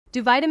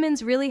Do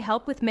vitamins really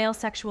help with male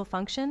sexual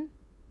function?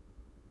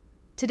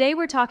 Today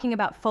we're talking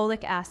about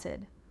folic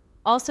acid,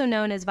 also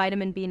known as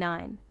vitamin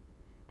B9,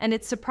 and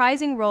its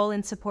surprising role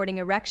in supporting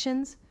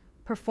erections,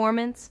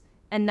 performance,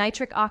 and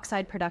nitric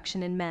oxide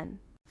production in men.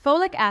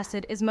 Folic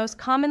acid is most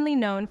commonly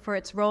known for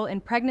its role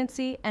in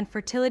pregnancy and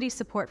fertility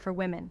support for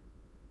women.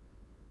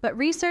 But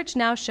research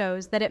now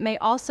shows that it may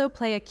also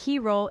play a key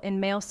role in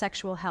male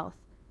sexual health,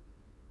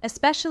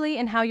 especially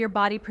in how your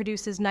body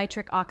produces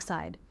nitric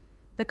oxide,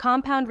 the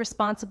compound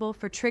responsible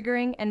for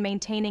triggering and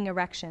maintaining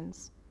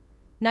erections.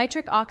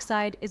 Nitric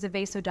oxide is a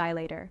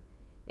vasodilator.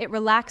 It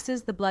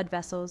relaxes the blood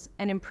vessels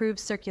and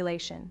improves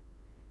circulation,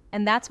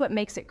 and that's what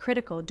makes it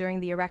critical during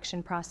the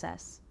erection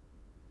process.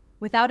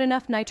 Without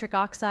enough nitric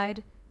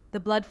oxide, the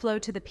blood flow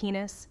to the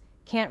penis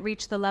can't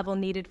reach the level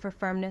needed for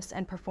firmness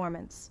and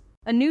performance.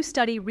 A new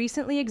study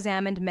recently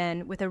examined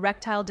men with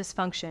erectile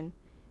dysfunction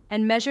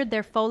and measured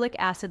their folic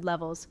acid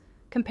levels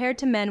compared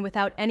to men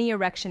without any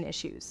erection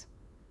issues.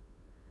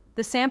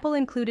 The sample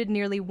included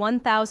nearly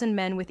 1,000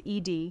 men with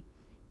ED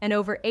and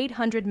over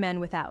 800 men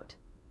without.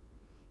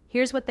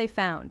 Here's what they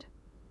found.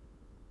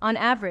 On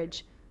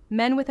average,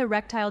 men with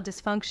erectile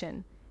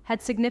dysfunction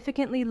had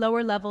significantly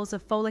lower levels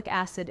of folic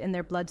acid in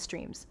their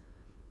bloodstreams,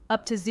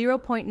 up to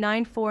 0.94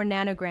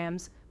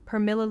 nanograms per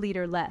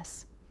milliliter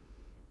less.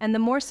 And the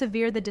more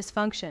severe the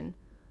dysfunction,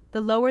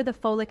 the lower the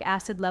folic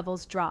acid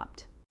levels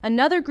dropped.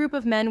 Another group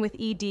of men with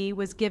ED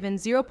was given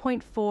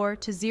 0.4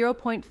 to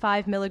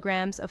 0.5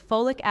 milligrams of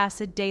folic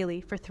acid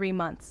daily for 3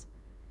 months.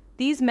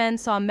 These men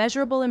saw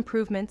measurable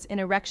improvements in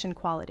erection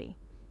quality.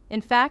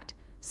 In fact,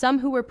 some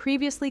who were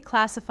previously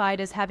classified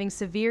as having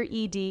severe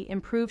ED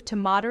improved to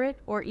moderate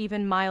or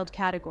even mild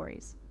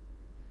categories.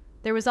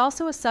 There was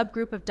also a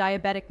subgroup of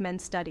diabetic men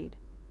studied.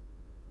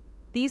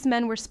 These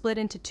men were split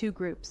into 2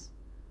 groups.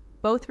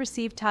 Both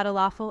received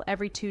tadalafil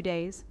every 2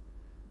 days,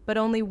 but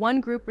only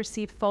one group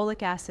received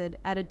folic acid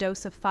at a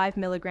dose of 5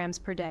 milligrams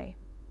per day.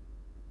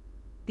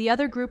 The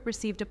other group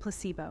received a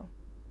placebo.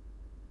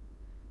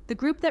 The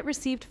group that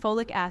received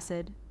folic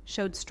acid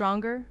showed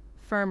stronger,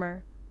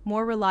 firmer,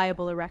 more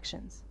reliable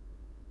erections.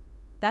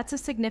 That's a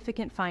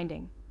significant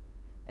finding,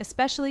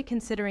 especially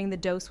considering the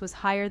dose was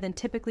higher than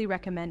typically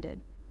recommended,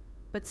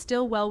 but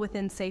still well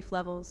within safe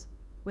levels,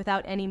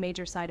 without any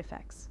major side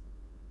effects.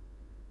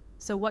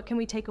 So what can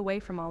we take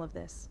away from all of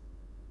this?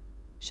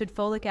 Should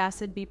folic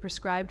acid be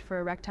prescribed for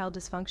erectile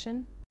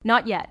dysfunction?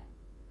 Not yet.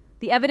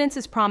 The evidence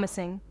is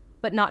promising,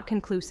 but not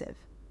conclusive.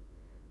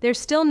 There's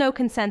still no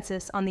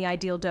consensus on the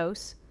ideal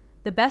dose,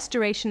 the best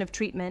duration of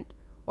treatment,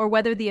 or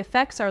whether the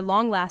effects are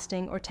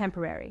long-lasting or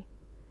temporary.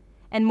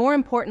 And more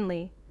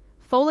importantly,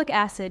 folic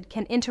acid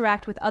can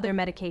interact with other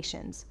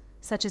medications,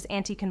 such as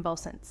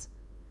anticonvulsants.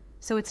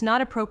 So it's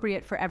not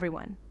appropriate for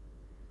everyone.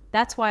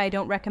 That's why I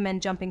don't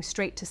recommend jumping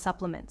straight to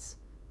supplements,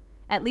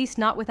 at least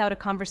not without a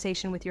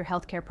conversation with your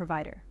healthcare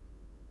provider.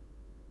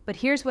 But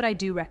here's what I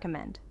do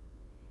recommend.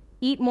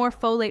 Eat more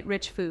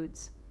folate-rich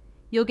foods.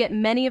 You'll get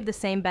many of the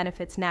same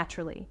benefits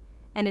naturally,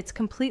 and it's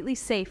completely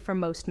safe for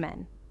most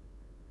men.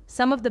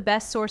 Some of the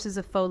best sources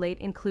of folate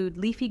include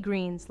leafy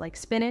greens like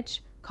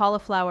spinach,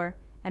 cauliflower,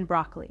 and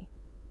broccoli.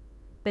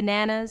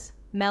 Bananas,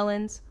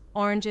 melons,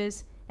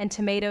 oranges, and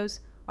tomatoes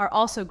are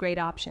also great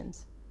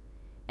options.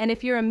 And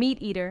if you're a meat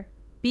eater,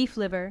 beef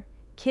liver,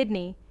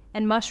 kidney,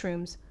 and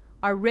mushrooms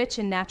are rich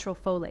in natural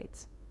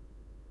folates.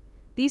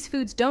 These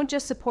foods don't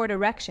just support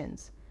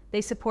erections, they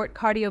support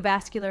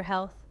cardiovascular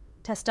health,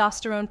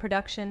 testosterone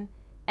production,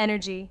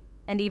 energy,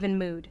 and even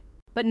mood.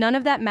 But none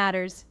of that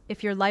matters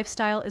if your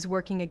lifestyle is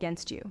working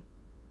against you.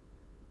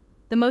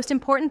 The most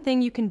important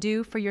thing you can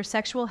do for your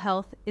sexual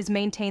health is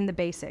maintain the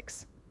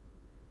basics.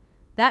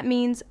 That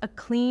means a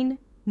clean,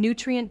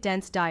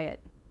 nutrient-dense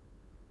diet,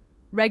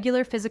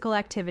 regular physical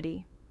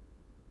activity,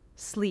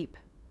 sleep,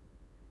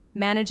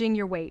 managing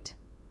your weight,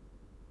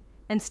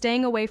 and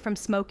staying away from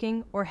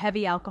smoking or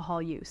heavy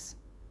alcohol use.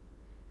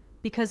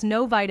 Because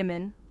no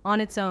vitamin, on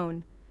its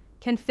own,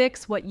 can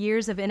fix what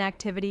years of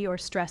inactivity or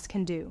stress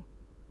can do.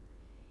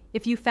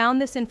 If you found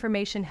this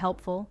information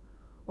helpful,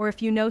 or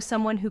if you know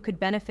someone who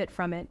could benefit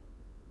from it,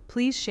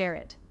 please share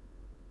it.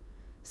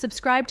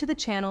 Subscribe to the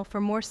channel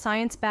for more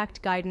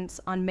science-backed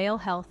guidance on male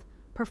health,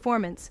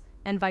 performance,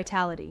 and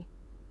vitality.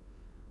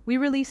 We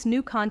release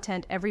new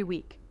content every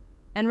week.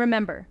 And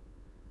remember,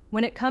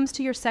 when it comes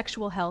to your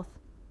sexual health,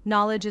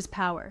 knowledge is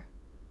power.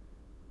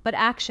 But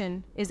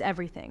action is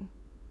everything.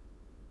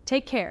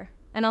 Take care,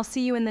 and I'll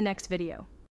see you in the next video.